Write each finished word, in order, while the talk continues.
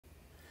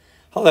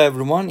Hello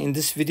everyone, in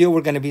this video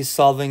we're going to be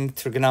solving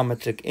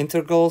trigonometric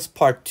integrals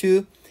part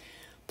 2,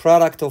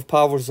 product of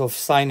powers of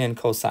sine and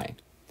cosine.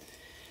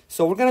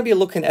 So we're going to be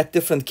looking at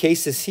different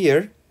cases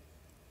here.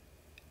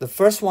 The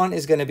first one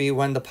is going to be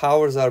when the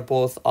powers are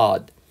both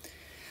odd.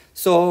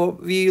 So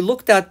we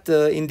looked at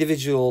the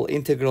individual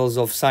integrals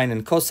of sine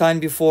and cosine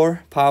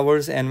before,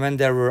 powers, and when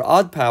there were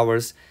odd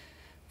powers,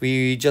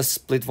 we just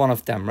split one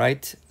of them,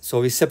 right? So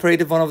we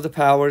separated one of the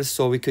powers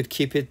so we could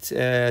keep it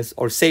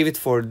or save it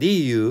for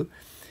du.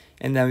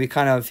 And then we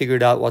kind of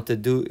figured out what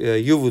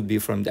the u would be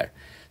from there.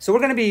 So we're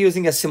going to be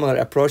using a similar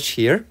approach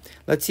here.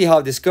 Let's see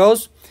how this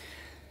goes.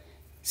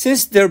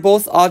 Since they're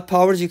both odd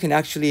powers, you can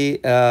actually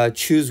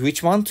choose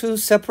which one to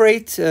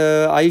separate.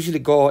 I usually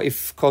go,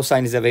 if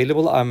cosine is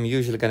available, I'm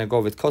usually going to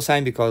go with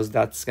cosine because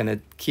that's going to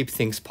keep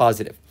things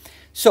positive.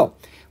 So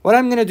what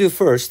I'm going to do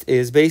first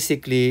is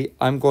basically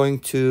I'm going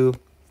to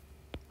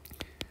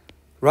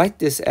write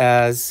this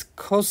as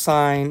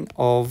cosine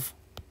of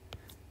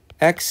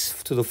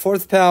x to the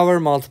fourth power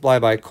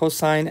multiplied by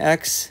cosine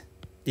x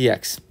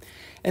dx.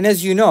 And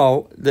as you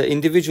know, the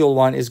individual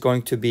one is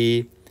going to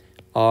be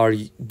our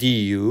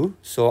du.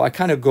 So I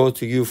kind of go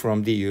to u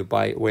from du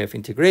by way of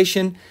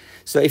integration.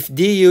 So if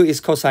du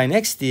is cosine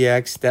x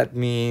dx, that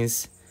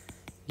means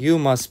u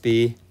must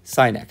be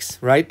sine x,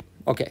 right?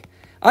 Okay.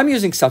 I'm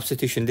using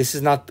substitution. This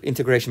is not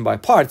integration by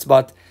parts,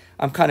 but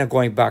I'm kind of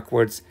going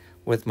backwards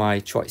with my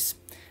choice.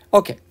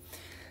 Okay.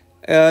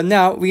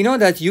 Now, we know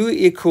that u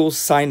equals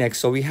sine x,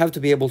 so we have to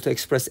be able to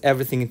express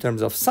everything in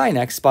terms of sine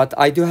x, but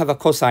I do have a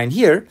cosine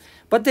here,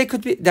 but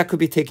that could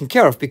be taken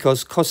care of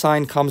because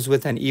cosine comes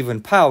with an even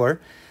power,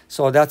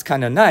 so that's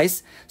kind of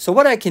nice. So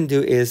what I can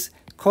do is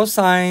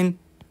cosine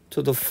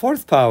to the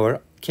fourth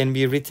power can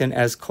be written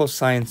as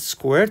cosine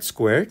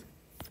squared,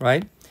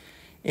 right?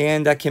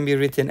 And that can be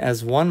written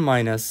as 1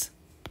 minus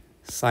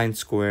sine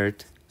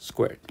squared.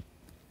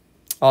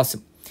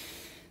 Awesome.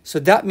 So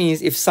that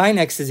means if sine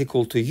x is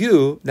equal to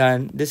u,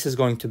 then this is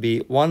going to be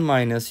 1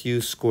 minus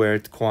u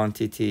squared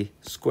quantity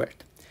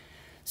squared.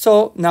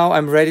 So now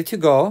I'm ready to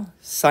go.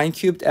 Sine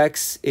cubed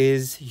x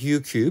is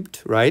u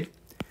cubed, right?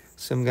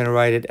 So I'm going to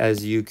write it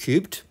as u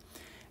cubed.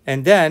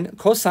 And then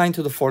cosine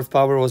to the fourth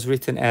power was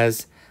written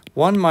as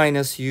 1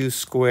 minus u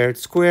squared,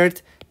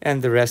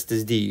 and the rest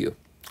is du.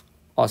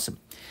 Awesome.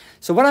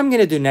 So what I'm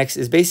going to do next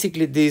is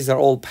basically these are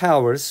all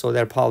powers, so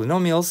they're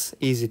polynomials,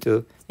 easy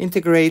to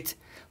integrate.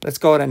 Let's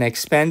go ahead and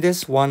expand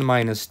this. 1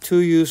 minus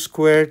 2u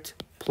squared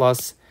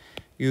plus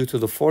u to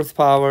the fourth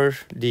power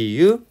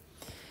du.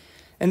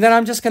 And then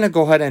I'm just going to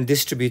go ahead and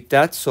distribute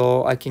that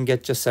so I can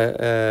get just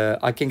a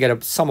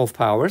sum of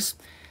powers.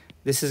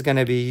 This is going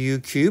to be u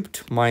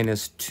cubed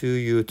minus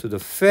 2u to the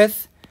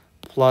fifth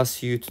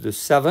plus u to the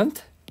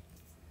seventh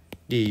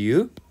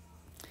du.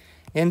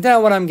 And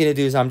then what I'm going to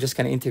do is I'm just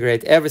going to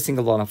integrate every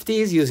single one of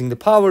these using the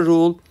power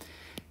rule.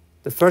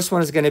 The first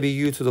one is going to be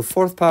u to the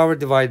fourth power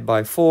divided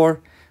by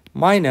 4.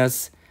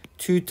 Minus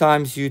 2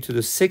 times u to the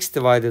 6th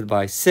divided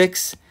by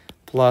 6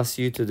 plus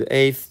u to the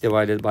 8th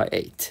divided by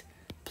 8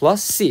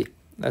 plus c.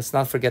 Let's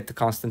not forget the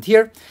constant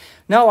here.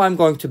 Now I'm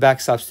going to back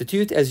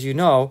substitute. As you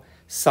know,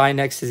 sine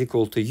x is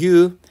equal to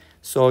u.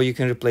 So you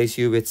can replace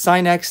u with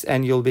sine x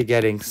and you'll be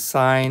getting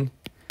sine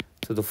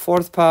to the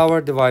fourth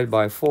power divided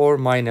by 4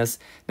 minus.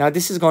 Now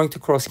this is going to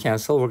cross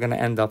cancel. We're going to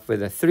end up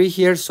with a 3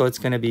 here. So it's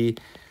going to be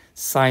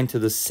sine to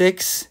the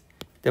 6th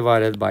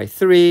divided by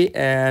 3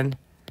 and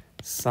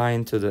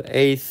sine to the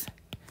 8th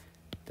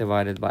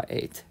divided by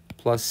 8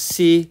 plus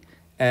c,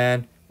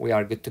 and we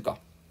are good to go.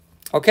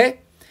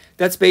 Okay,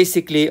 that's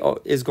basically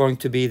is going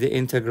to be the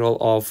integral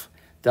of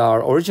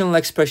our original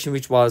expression,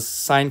 which was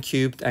sine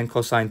cubed and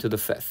cosine to the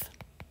fifth.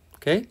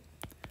 Okay,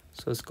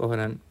 so let's go ahead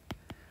and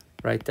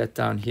write that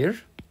down here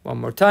one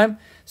more time.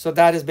 So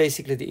that is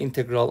basically the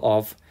integral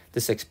of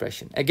this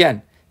expression.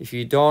 Again, if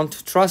you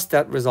don't trust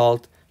that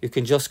result, you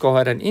can just go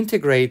ahead and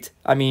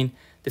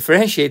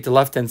differentiate the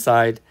left hand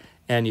side,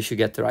 and you should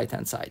get the right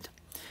hand side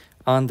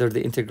under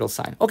the integral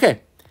sign.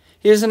 Okay,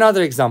 here's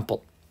another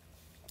example.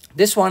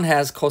 This one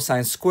has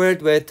cosine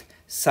squared with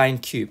sine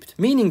cubed,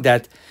 meaning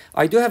that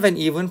I do have an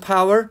even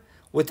power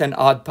with an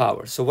odd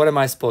power. So what am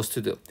I supposed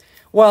to do?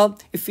 Well,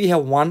 if we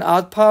have one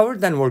odd power,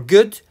 then we're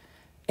good.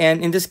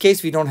 And in this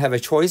case, we don't have a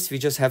choice. We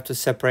just have to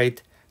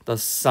separate the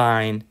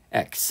sine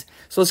x.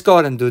 So let's go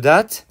ahead and do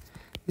that.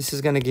 This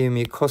is going to give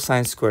me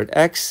cosine squared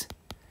x,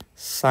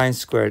 sine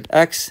squared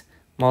x,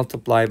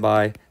 multiplied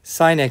by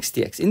sine x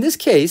dx. In this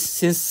case,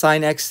 since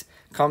sine x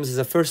comes as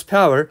a first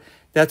power,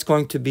 that's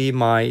going to be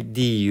my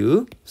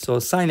du. So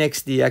sine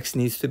x dx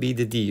needs to be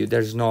the du.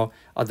 There's no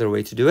other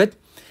way to do it.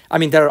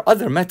 There are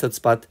other methods,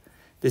 but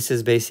this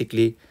is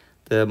basically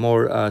the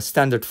more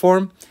standard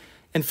form.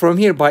 And from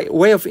here, by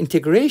way of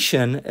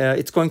integration,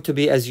 it's going to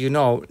be, as you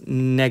know,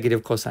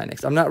 negative cosine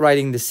x. I'm not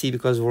writing the c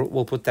because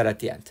we'll put that at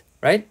the end,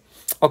 right?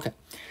 Okay.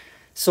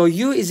 So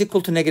u is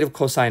equal to negative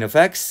cosine of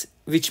x,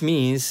 which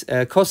means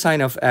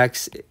cosine of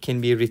x can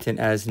be written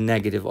as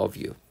negative of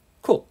u.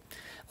 Cool.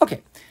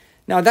 Okay.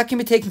 Now that can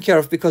be taken care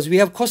of because we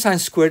have cosine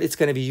squared. It's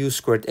going to be u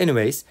squared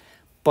anyways.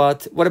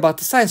 But what about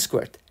the sine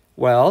squared?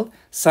 Well,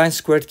 sine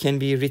squared can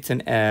be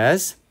written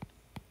as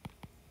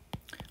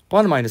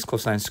 1 minus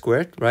cosine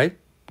squared, right?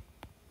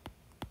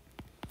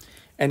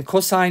 And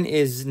cosine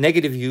is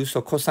negative u,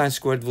 so cosine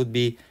squared would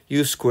be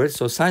u squared.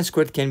 So sine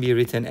squared can be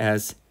written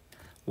as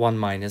 1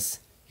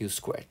 minus u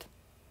squared.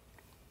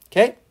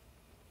 Okay?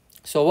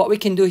 So what we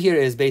can do here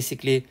is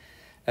basically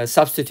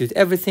substitute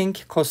everything.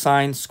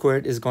 Cosine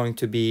squared is going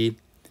to be,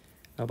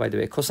 oh, by the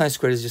way, cosine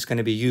squared is just going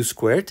to be u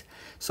squared.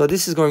 So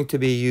this is going to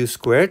be u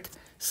squared.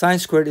 Sine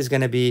squared is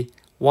going to be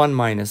 1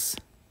 minus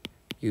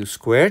u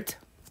squared.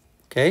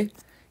 Okay?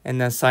 And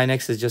then sine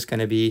x is just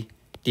going to be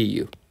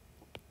du.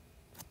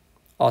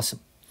 Awesome.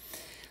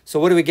 So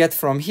what do we get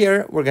from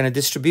here? We're going to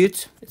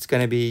distribute. It's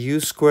going to be u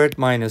squared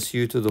minus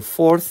u to the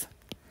fourth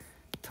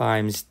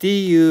times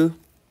du.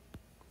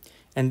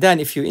 And then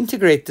if you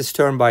integrate this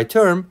term by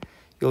term,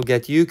 you'll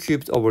get u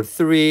cubed over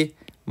 3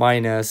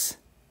 minus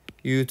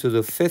u to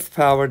the fifth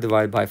power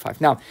divided by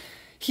 5. Now,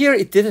 here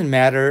it didn't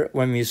matter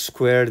when we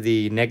squared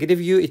the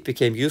negative u, it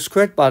became u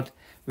squared. But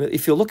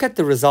if you look at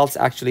the results,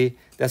 actually,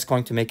 that's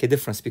going to make a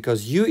difference because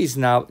u is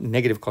now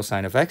negative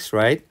cosine of x,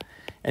 right?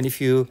 And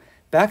if you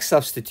back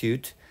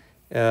substitute,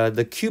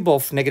 the cube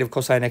of negative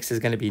cosine x is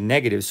going to be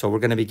negative. So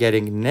we're going to be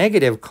getting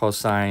negative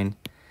cosine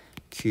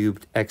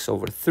cubed x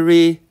over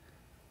 3.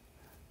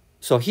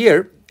 So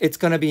here, it's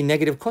going to be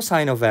negative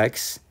cosine of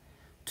x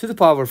to the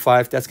power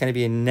 5. That's going to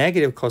be a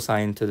negative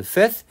cosine to the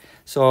fifth.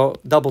 So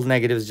double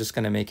negative is just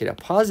going to make it a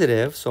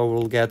positive. So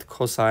we'll get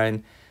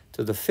cosine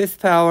to the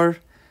fifth power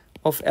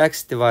of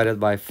x divided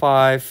by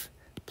 5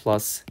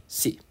 plus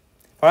c.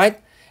 All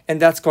right? And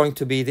that's going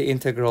to be the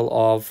integral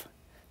of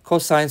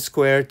cosine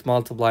squared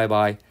multiplied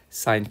by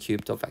sine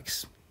cubed of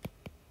x.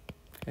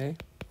 Okay?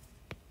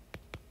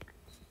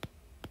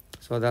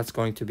 So that's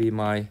going to be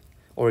my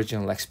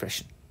original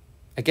expression.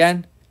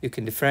 Again, you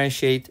can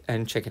differentiate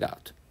and check it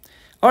out.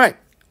 All right,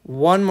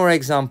 one more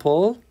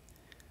example.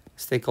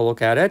 Let's take a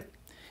look at it.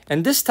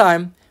 And this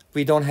time,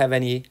 we don't have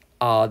any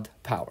odd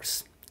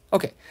powers.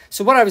 Okay,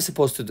 so what are we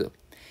supposed to do?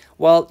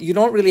 Well, you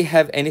don't really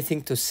have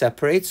anything to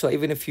separate. So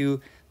even if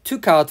you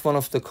took out one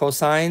of the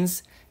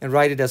cosines and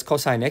write it as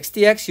cosine x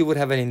dx, you would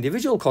have an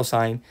individual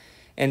cosine.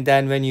 And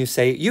then when you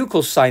say u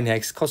equals sine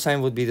x,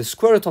 cosine would be the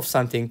square root of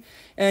something.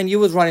 And you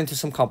would run into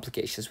some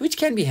complications, which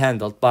can be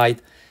handled by,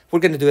 we're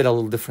going to do it a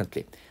little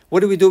differently. What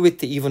do we do with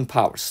the even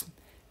powers?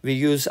 We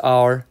use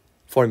our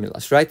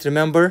formulas, right?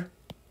 Remember,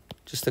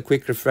 just a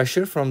quick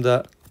refresher from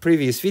the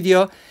previous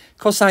video,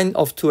 cosine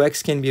of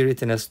 2x can be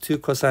written as 2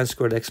 cosine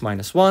squared x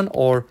minus 1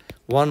 or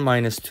 1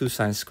 minus 2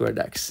 sine squared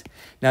x.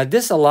 Now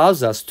this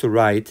allows us to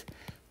write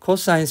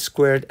cosine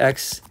squared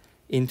x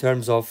in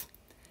terms of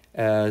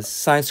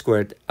sine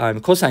squared,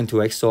 cosine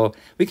 2x. So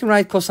we can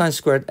write cosine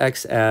squared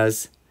x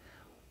as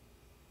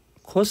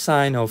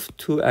cosine of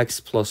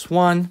 2x plus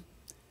 1.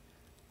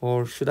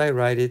 Or should I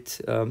write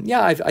it?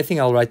 Yeah, I think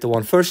I'll write the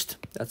one first.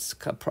 That's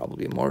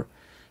probably more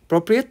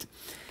appropriate.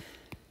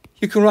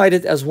 You can write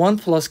it as 1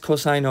 plus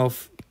cosine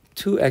of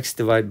 2x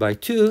divided by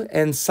 2.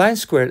 And sine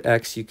squared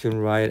x, you can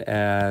write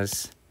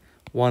as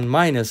 1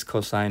 minus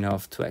cosine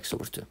of 2x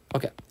over 2.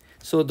 Okay,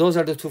 so those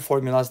are the two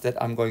formulas that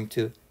I'm going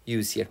to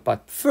use here.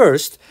 But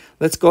first,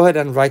 let's go ahead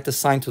and write the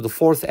sine to the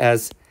fourth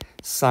as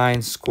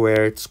sine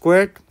squared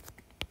squared.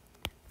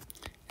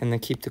 And then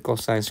keep the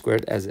cosine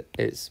squared as it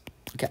is.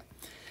 Okay.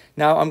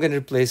 Now I'm going to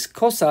replace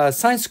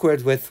sine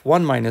squared with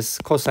 1 minus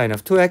cosine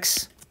of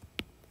 2x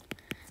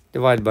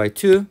divided by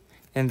 2,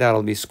 and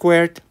that'll be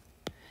squared.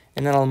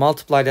 And then I'll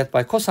multiply that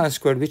by cosine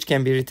squared, which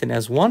can be written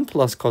as 1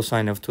 plus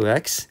cosine of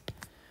 2x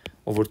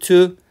over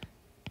 2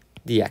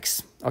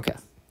 dx. Okay,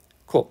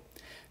 cool.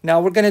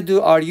 Now we're going to do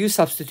our u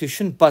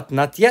substitution, but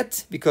not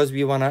yet, because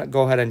we want to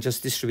go ahead and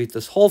just distribute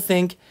this whole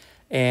thing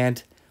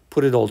and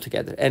put it all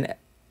together. And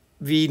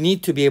we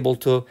need to be able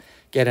to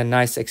get a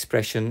nice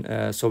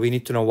expression, so we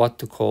need to know what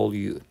to call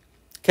u.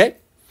 Okay?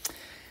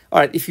 All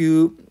right, if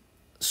you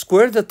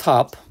square the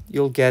top,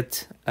 you'll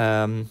get,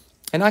 and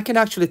I can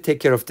actually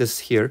take care of this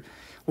here.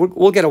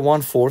 We'll get a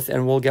 1/4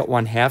 and we'll get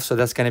 1/2, so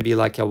that's going to be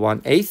like a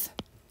 1/8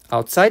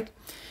 outside.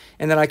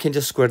 And then I can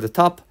just square the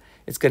top.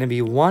 It's going to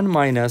be 1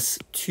 minus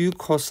 2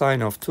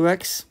 cosine of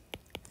 2x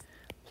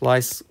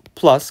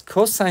plus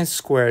cosine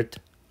squared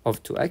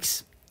of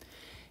 2x.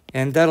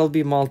 And that'll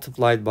be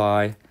multiplied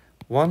by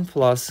 1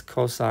 plus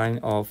cosine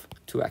of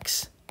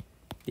 2x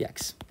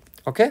dx.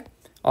 Okay,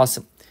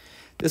 awesome.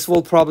 This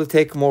will probably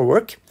take more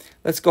work.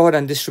 Let's go ahead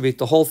and distribute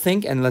the whole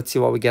thing, and let's see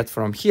what we get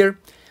from here.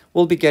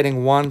 We'll be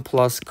getting 1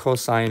 plus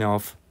cosine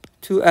of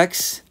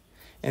 2x,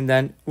 and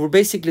then we're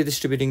basically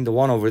distributing the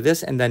 1 over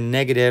this, and then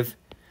negative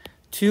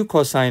 2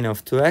 cosine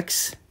of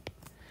 2x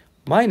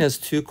minus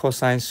 2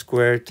 cosine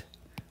squared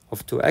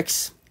of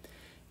 2x,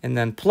 and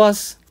then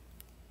plus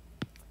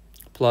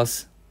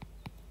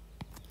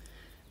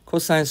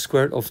cosine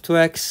squared of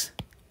 2x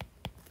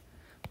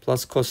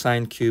plus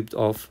cosine cubed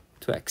of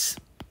 2x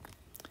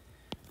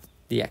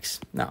dx.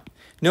 Now,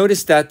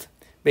 notice that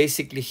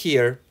basically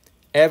here,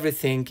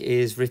 everything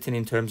is written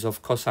in terms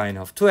of cosine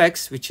of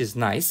 2x, which is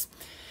nice.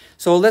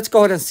 So let's go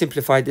ahead and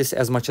simplify this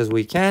as much as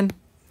we can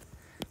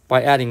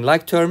by adding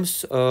like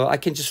terms. I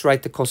can just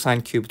write the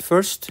cosine cubed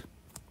first.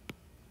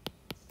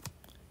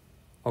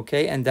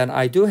 Okay, and then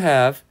I do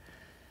have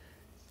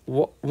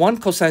 1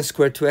 cosine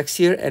squared 2x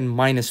here and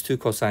minus 2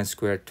 cosine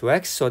squared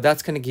 2x. So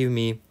that's going to give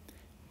me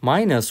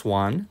minus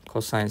 1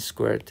 cosine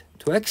squared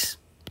 2x.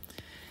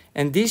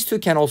 And these two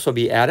can also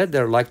be added.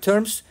 They're like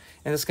terms.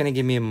 And it's going to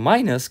give me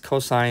minus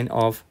cosine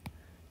of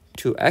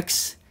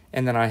 2x.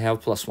 And then I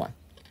have plus 1.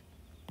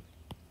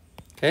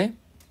 Okay.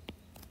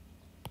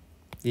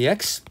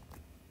 Dx.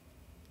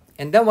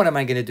 And then what am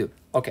I going to do?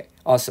 Okay,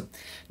 awesome.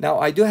 Now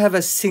I do have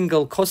a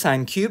single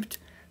cosine cubed.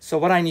 So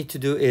what I need to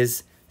do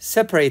is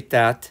separate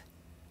that.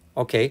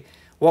 Okay,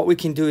 what we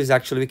can do is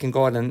actually we can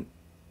go ahead and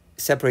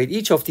separate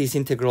each of these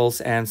integrals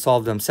and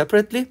solve them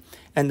separately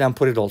and then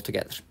put it all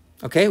together.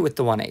 Okay, with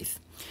the 1/8.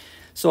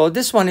 So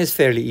this one is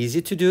fairly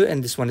easy to do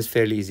and this one is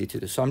fairly easy to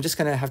do. So I'm just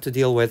going to have to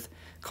deal with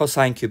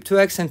cosine cubed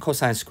 2x and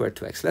cosine squared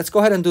 2x. Let's go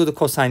ahead and do the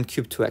cosine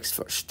cubed 2x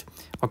first.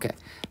 Okay,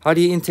 how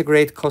do you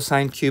integrate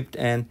cosine cubed?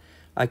 And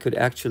I could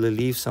actually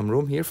leave some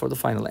room here for the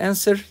final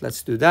answer.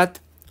 Let's do that.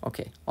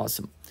 Okay,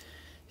 awesome.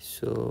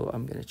 So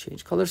I'm going to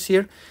change colors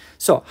here.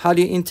 So how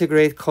do you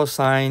integrate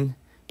cosine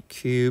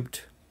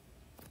cubed?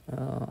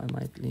 I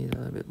might need a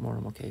little bit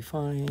more. Okay,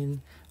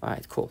 fine. All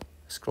right, cool.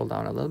 Scroll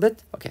down a little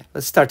bit. Okay,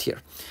 let's start here.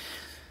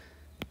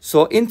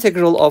 So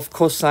integral of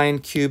cosine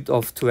cubed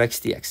of 2x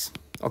dx.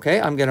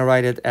 Okay, I'm going to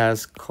write it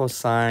as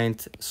cosine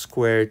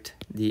squared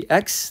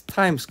dx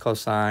times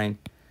cosine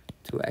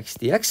 2x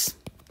dx.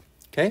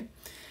 Okay.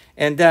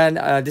 And then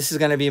this is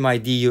going to be my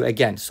du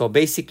again. So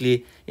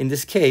basically, in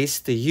this case,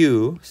 the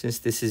u, since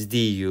this is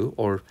du,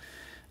 or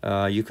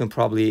you can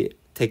probably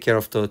take care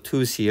of the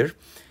 2's here,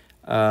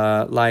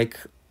 like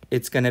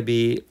it's going to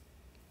be,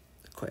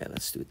 okay,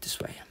 let's do it this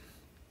way.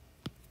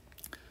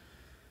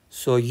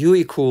 So u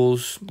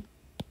equals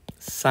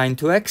sine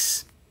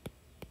 2x,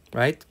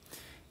 right?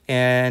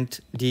 And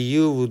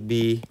du would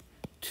be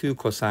 2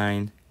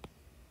 cosine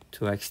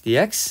 2x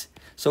dx.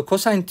 So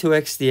cosine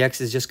 2x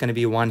dx is just going to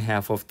be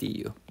 1/2 of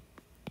du.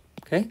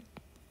 Okay,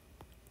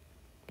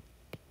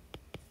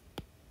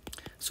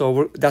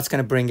 so that's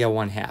going to bring out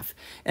 1/2.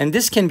 And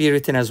this can be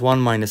written as 1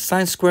 minus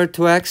sine squared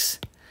 2x.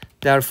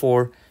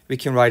 Therefore, we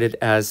can write it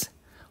as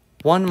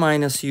 1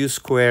 minus u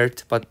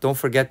squared. But don't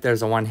forget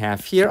there's a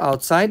 1/2 here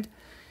outside.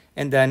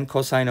 And then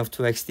cosine of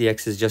 2x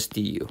dx is just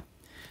du.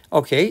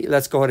 Okay,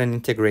 let's go ahead and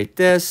integrate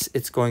this.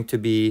 It's going to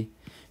be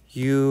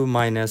u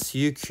minus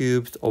u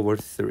cubed over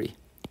 3.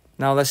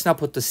 Now, let's not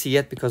put the c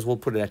yet because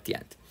we'll put it at the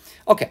end.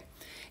 Okay.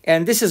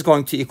 And this is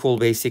going to equal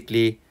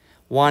basically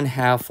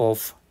 1/2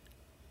 of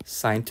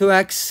sine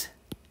 2x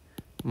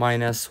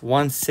minus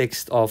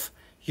 1/6 of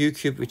u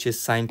cubed, which is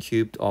sine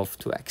cubed of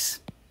 2x.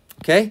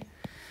 Okay,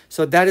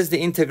 so that is the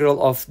integral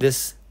of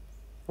this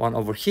one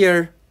over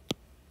here.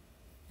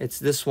 It's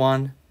this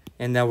one.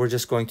 And then we're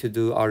just going to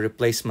do our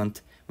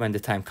replacement when the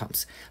time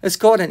comes. Let's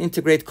go ahead and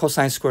integrate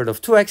cosine squared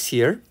of 2x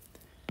here.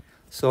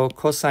 So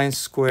cosine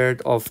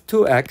squared of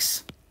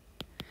 2x.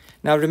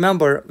 Now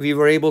remember, we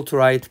were able to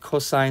write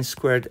cosine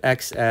squared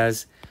x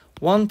as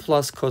 1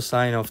 plus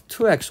cosine of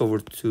 2x over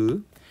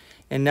 2.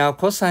 And now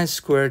cosine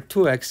squared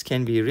 2x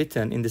can be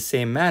written in the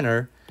same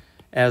manner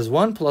as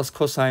 1 plus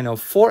cosine of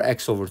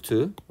 4x over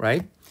 2,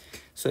 right?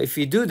 So if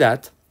we do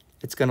that,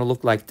 it's going to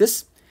look like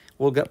this.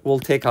 We'll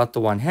take out the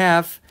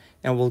 1/2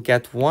 and we'll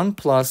get 1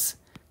 plus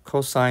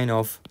cosine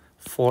of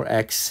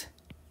 4x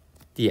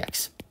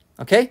dx.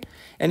 Okay?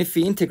 And if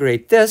we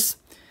integrate this,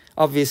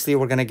 obviously,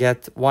 we're going to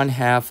get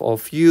 1/2 of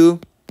u,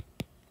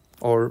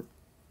 or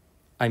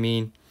I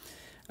mean,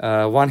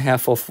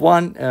 1/2 of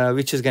 1,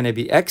 which is going to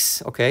be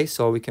x. Okay,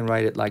 so we can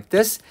write it like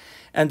this.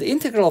 And the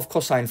integral of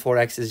cosine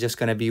 4x is just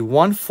going to be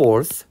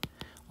 1/4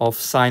 of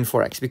sine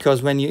 4x.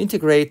 Because when you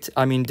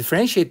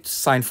differentiate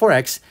sine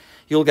 4x,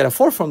 you'll get a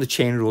 4 from the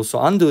chain rule. So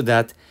undo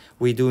that.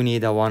 We do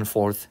need a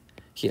 1/4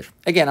 here.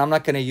 Again, I'm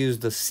not going to use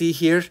the c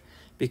here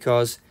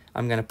because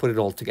I'm going to put it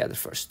all together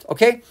first.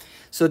 Okay,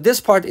 so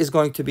this part is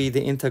going to be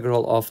the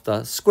integral of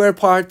the square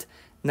part.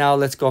 Now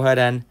let's go ahead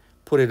and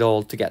put it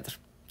all together.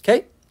 Okay,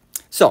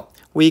 so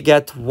we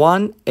get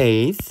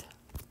 1/8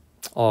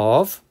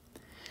 of,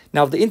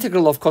 now the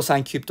integral of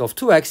cosine cubed of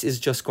 2x is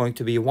just going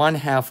to be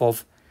 1/2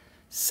 of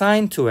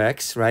sine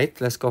 2x, right?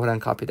 Let's go ahead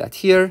and copy that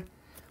here.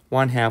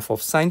 1/2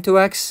 of sine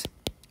 2x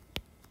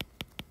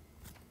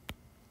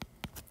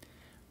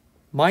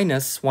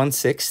minus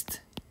 1/6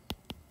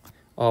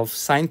 of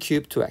sine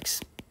cubed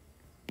 2x.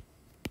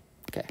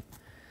 Okay,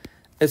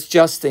 it's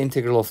just the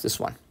integral of this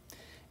one.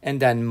 And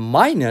then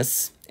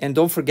minus, and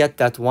don't forget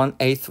that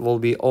 1/8 will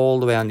be all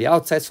the way on the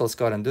outside, so let's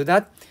go ahead and do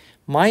that.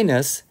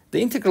 Minus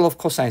the integral of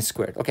cosine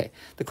squared. Okay,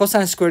 the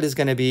cosine squared is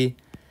going to be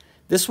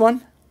this one,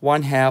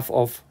 1/2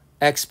 of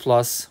x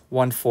plus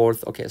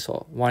 1/4. Okay,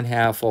 so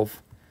 1/2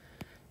 of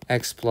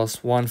x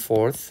plus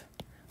 1/4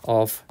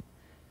 of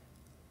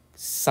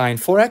sine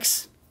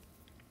 4x.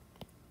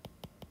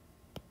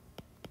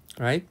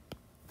 Right?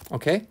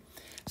 Okay,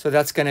 so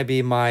that's going to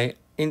be my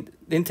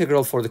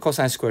integral for the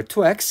cosine squared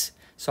 2x.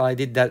 So I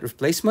did that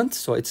replacement.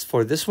 So it's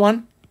for this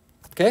one.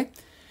 Okay,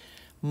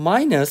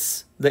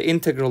 minus the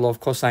integral of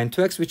cosine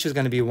 2x, which is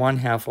going to be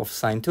 1/2 of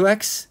sine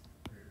 2x,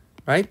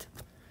 right?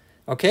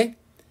 Okay,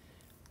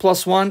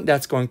 plus 1,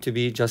 that's going to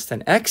be just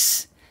an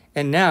x.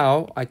 And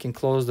now I can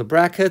close the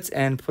brackets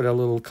and put a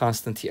little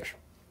constant here.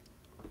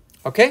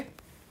 Okay,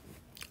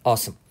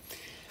 awesome.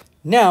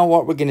 Now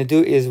what we're going to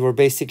do is we're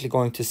basically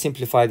going to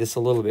simplify this a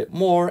little bit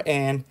more,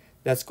 and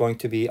that's going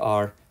to be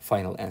our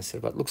final answer.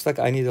 But looks like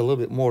I need a little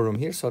bit more room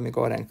here, so let me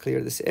go ahead and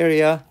clear this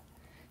area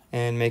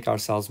and make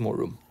ourselves more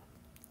room.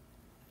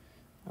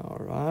 All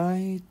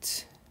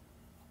right,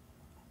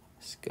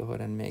 let's go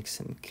ahead and make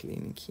some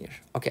cleaning here.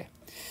 Okay,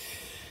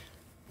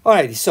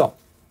 alrighty, so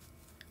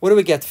what do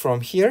we get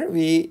from here?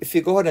 If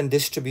you go ahead and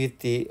distribute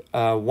the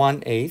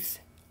 1/8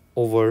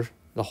 over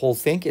the whole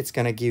thing, it's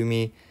going to give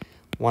me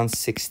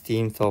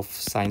 1/16 of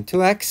sine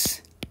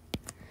 2x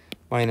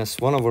minus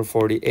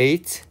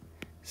 1/48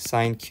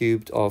 sine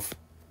cubed of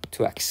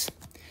 2x.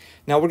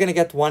 Now we're going to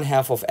get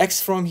 1/2 of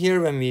x from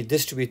here. When we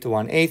distribute to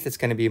 1/8, it's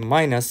going to be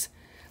minus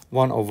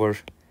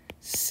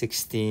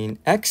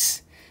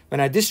 1/16x. When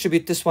I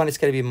distribute this one, it's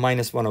going to be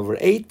minus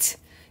 1/8,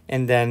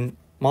 and then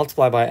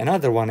multiply by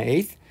another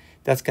 1/8.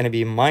 That's going to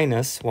be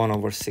minus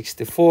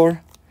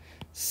 1/64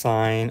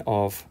 sine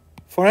of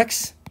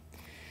 4x.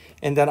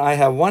 And then I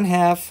have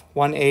 1/2,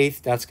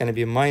 1/8, that's going to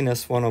be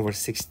minus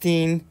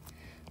 1/16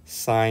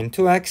 sine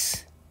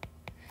 2x.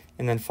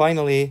 And then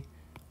finally,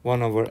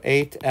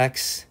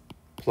 1/8x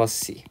plus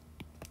c.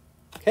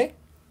 Okay,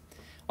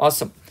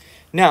 awesome.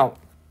 Now,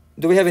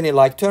 do we have any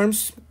like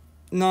terms?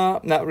 No,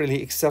 not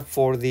really, except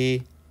for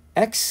the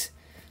x.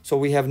 So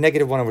we have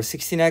negative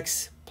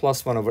 1/16x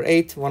plus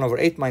 1/8.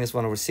 1/8 minus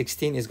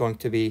 1/16 is going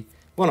to be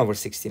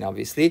 1/16,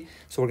 obviously.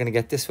 So we're going to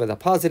get this with a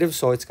positive,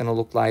 so it's going to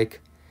look like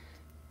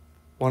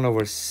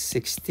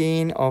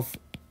 1/16 of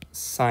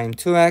sine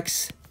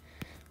 2x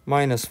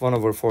minus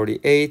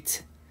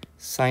 1/48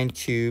 sine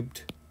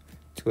cubed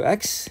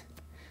 2x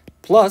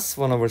plus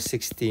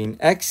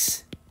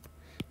 1/16x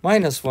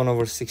minus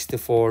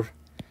 1/64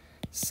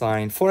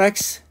 sine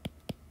 4x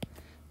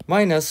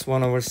minus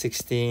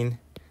 1/16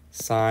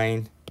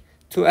 sine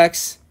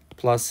 2x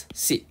plus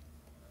c.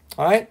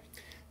 All right,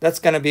 that's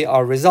going to be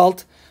our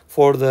result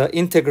for the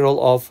integral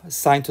of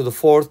sine to the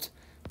 4th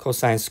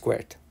cosine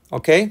squared.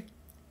 Okay,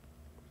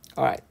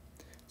 all right,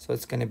 so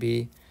it's going to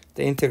be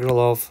the integral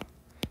of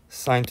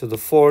sine to the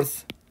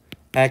 4th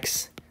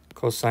x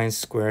cosine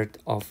squared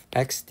of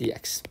x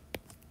dx.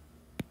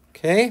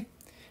 Okay,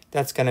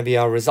 that's going to be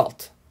our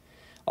result.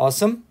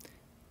 Awesome.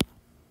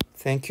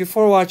 Thank you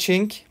for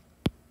watching.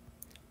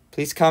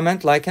 Please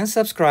comment, like, and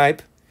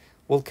subscribe.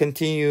 We'll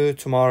continue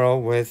tomorrow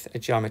with a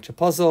geometry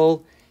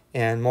puzzle,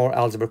 and more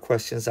algebra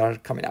questions are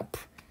coming up.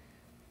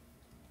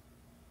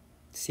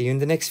 See you in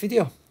the next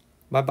video.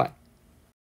 Bye-bye.